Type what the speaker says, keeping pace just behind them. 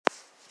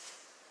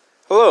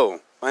Hello,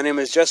 my name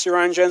is Jesse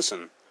Ryan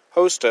Jensen,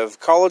 host of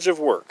College of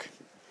Work.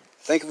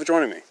 Thank you for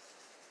joining me.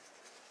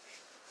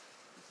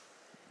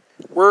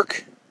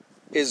 Work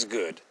is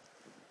good.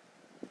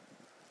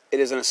 It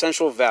is an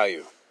essential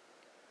value.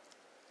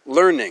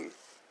 Learning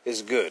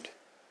is good.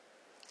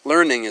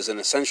 Learning is an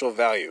essential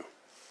value.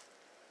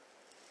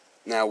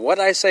 Now, what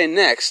I say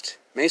next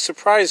may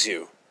surprise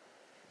you,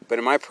 but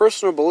in my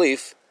personal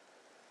belief,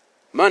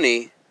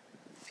 money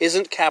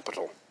isn't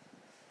capital.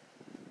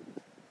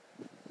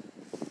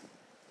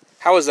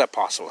 How is that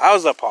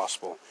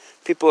possible?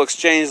 People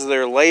exchange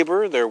their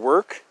labor, their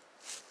work,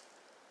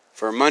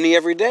 for money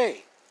every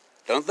day,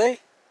 don't they?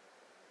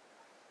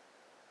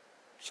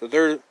 So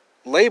their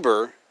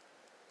labor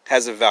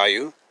has a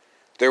value,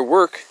 their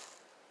work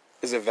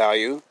is a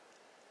value,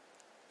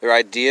 their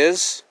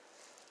ideas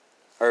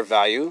are a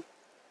value,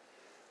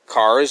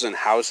 cars and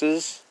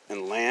houses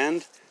and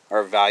land are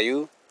a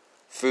value,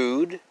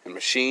 food and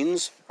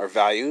machines are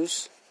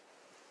values,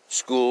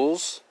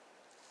 schools,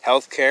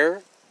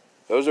 healthcare,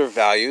 those are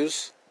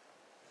values.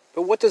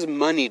 But what does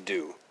money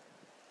do?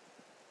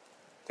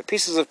 The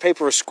pieces of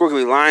paper with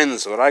squiggly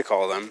lines, what I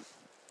call them,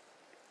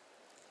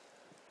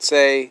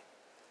 say,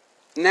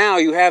 now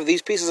you have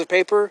these pieces of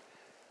paper,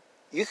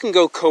 you can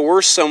go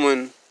coerce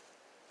someone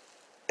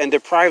and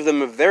deprive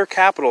them of their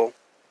capital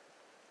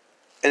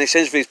in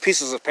exchange for these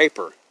pieces of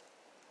paper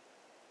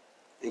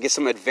and get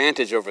some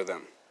advantage over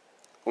them.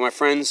 Well, my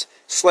friends,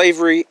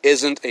 slavery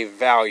isn't a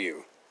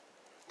value.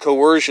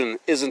 Coercion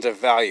isn't a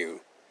value.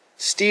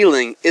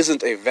 Stealing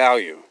isn't a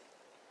value.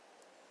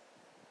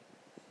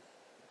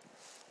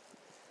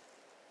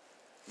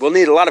 We'll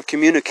need a lot of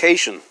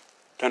communication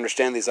to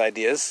understand these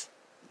ideas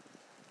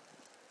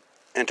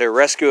and to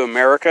rescue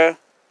America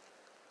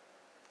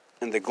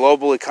and the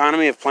global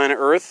economy of planet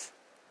Earth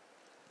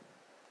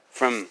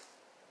from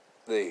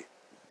the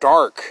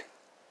dark,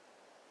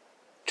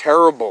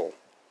 terrible,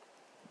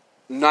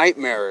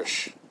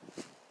 nightmarish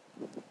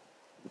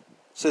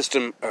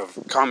system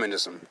of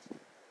communism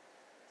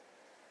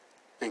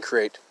and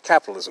create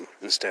capitalism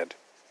instead.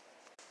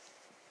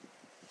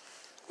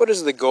 What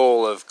is the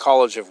goal of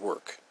College of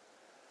Work?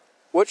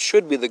 What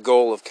should be the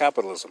goal of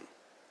capitalism?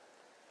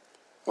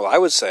 Well, I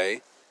would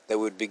say that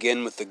we would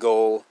begin with the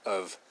goal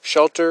of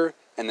shelter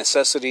and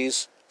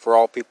necessities for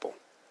all people.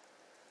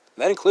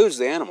 That includes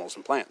the animals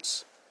and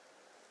plants.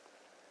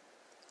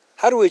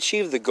 How do we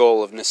achieve the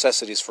goal of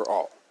necessities for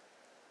all?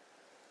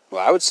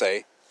 Well, I would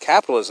say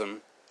capitalism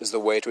is the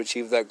way to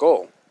achieve that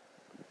goal.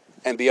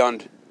 And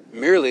beyond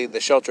merely the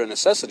shelter and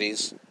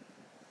necessities,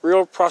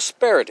 real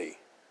prosperity,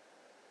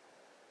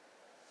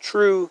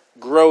 true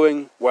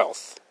growing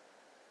wealth,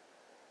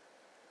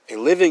 a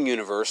living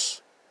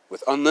universe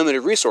with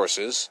unlimited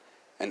resources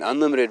and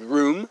unlimited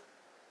room,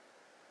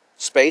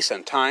 space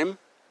and time,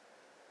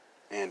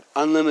 and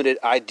unlimited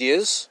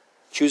ideas,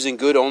 choosing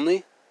good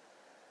only,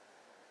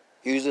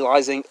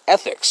 utilizing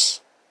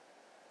ethics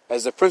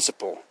as the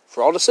principle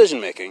for all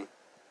decision making,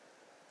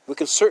 we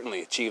can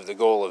certainly achieve the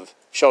goal of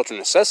shelter and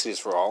necessities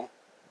for all,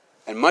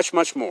 and much,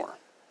 much more.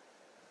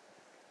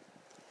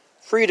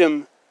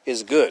 Freedom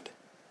is good.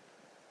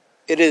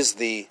 It is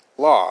the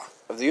law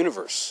of the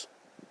universe,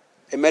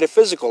 a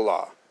metaphysical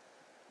law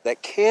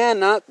that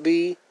cannot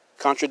be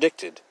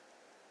contradicted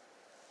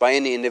by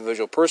any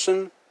individual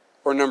person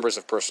or numbers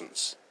of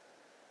persons.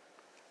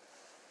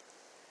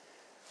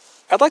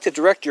 I'd like to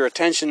direct your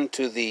attention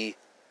to the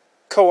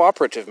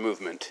cooperative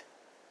movement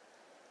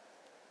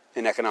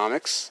in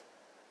economics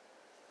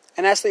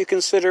and ask that you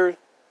consider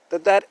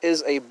that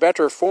is a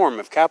better form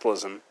of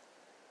capitalism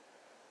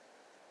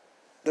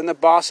than the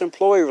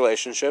boss-employee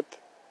relationship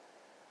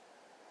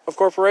of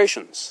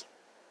corporations.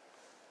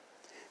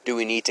 Do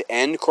we need to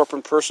end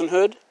corporate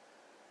personhood?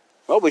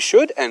 Well, we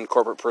should end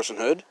corporate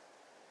personhood.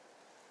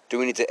 Do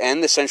we need to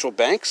end the central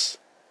banks?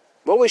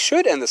 Well, we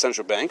should end the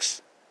central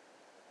banks.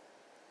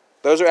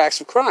 Those are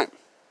acts of crime.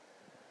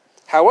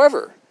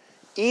 However,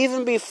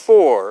 even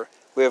before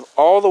we have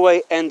all the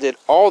way ended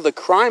all the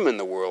crime in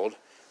the world,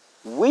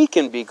 we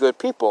can be good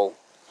people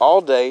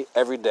all day,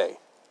 every day.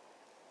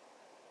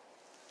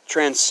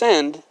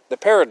 Transcend the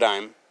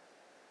paradigm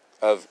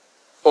of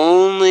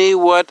only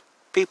what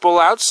people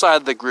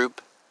outside the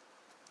group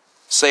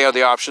say are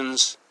the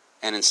options,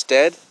 and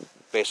instead,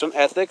 based on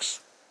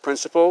ethics,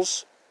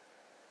 principles,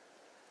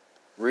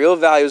 real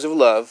values of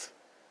love,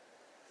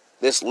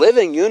 this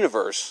living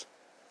universe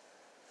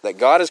that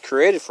God has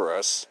created for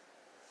us,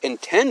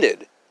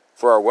 intended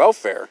for our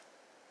welfare,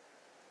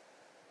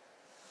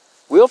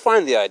 we'll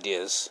find the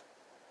ideas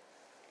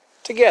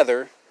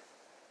together,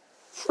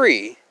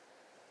 free,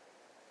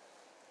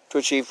 to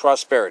achieve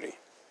prosperity.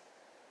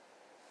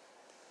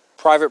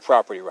 Private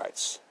property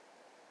rights,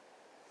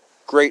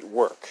 great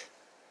work,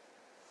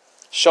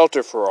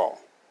 shelter for all.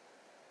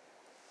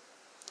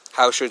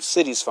 How should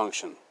cities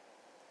function?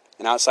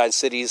 And outside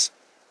cities,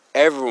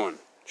 everyone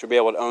should be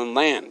able to own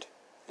land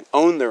and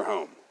own their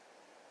home.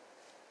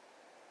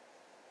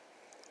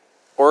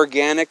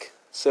 Organic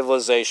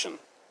civilization.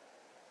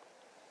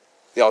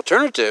 The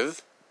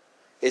alternative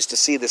is to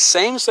see the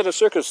same set of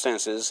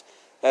circumstances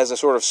as a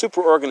sort of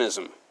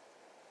superorganism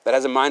that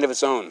has a mind of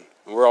its own,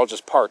 and we're all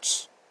just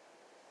parts.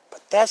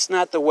 But that's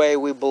not the way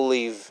we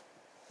believe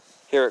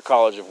here at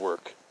College of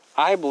Work.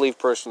 I believe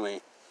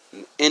personally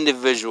in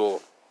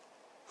individual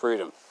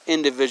freedom,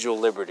 individual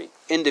liberty,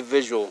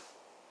 individual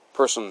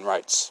person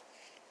rights.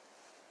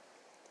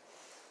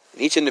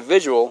 And each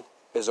individual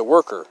is a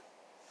worker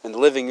in the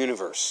living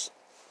universe.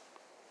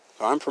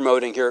 So I'm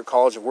promoting here at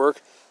College of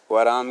Work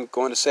what I'm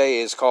going to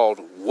say is called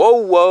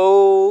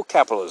whoa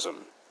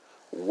capitalism.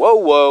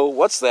 Whoa,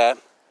 what's that?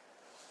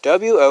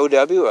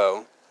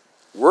 WOWO,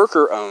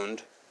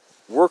 worker-owned,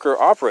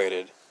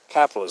 worker-operated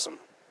capitalism.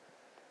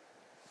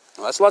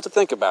 Well, that's a lot to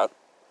think about.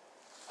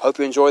 Hope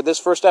you enjoyed this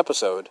first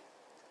episode.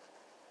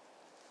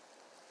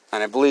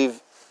 And I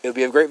believe it'll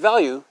be of great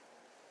value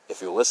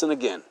if you'll listen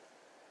again.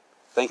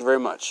 Thank you very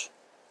much.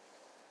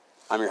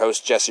 I'm your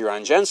host, Jesse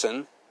Ron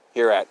Jensen,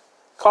 here at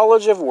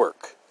College of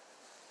Work.